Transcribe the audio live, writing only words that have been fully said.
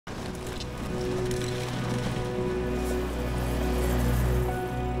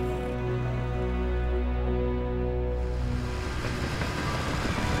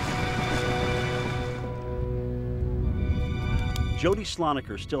Jody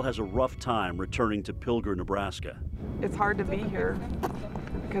Sloniker still has a rough time returning to Pilger, Nebraska. It's hard to be here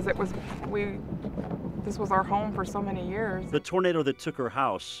because this was our home for so many years. The tornado that took her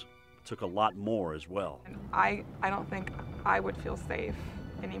house took a lot more as well. And I don't think I would feel safe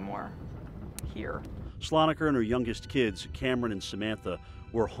anymore here. Sloniker and her youngest kids, Cameron and Samantha,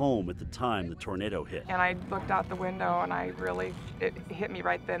 were home at the time the tornado hit. And I looked out the window and it hit me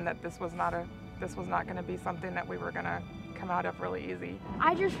right then that this was not going to be something that we were going to come out of really easy.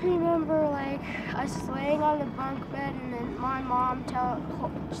 I just remember like us laying on the bunk bed and then my mom telling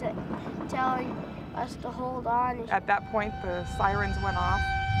us to hold on. At that point, the sirens went off.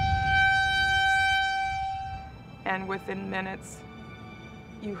 And within minutes,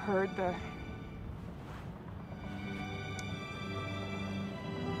 you heard the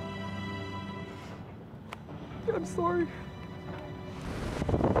I'm sorry.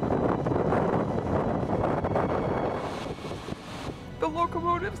 The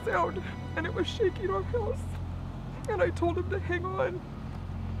locomotive sound, and it was shaking our house. And I told him to hang on.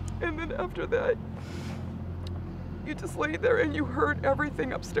 And then after that, you just lay there and you heard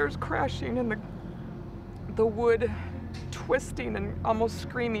everything upstairs crashing and the wood twisting and almost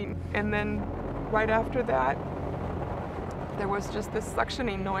screaming. And then right after that, there was just this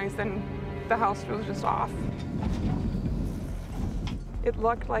suctioning noise and the house was just off. It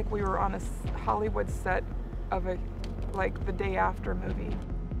looked like we were on a Hollywood set of like the Day After movie.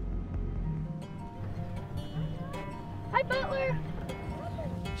 Hi, Butler.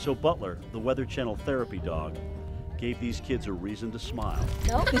 So Butler, the Weather Channel therapy dog, gave these kids a reason to smile.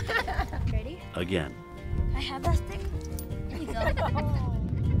 Nope. Ready? Again. I have that stick. There you go.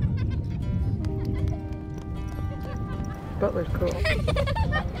 Butler's cool.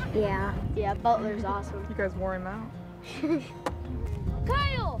 Yeah. Yeah, Butler's awesome. You guys wore him out?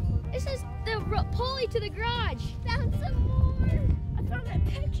 Kyle, this is the pulley to the garage. Found some more. I found that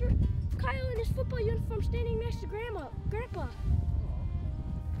picture of Kyle in his football uniform standing next to Grandpa.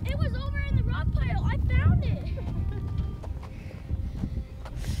 It was over in the rock pile. I found it.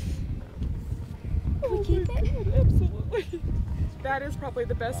 Can we keep it? God, absolutely. That is probably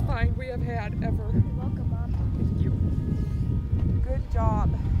the best find we have had ever. You're welcome, Mom. Thank you.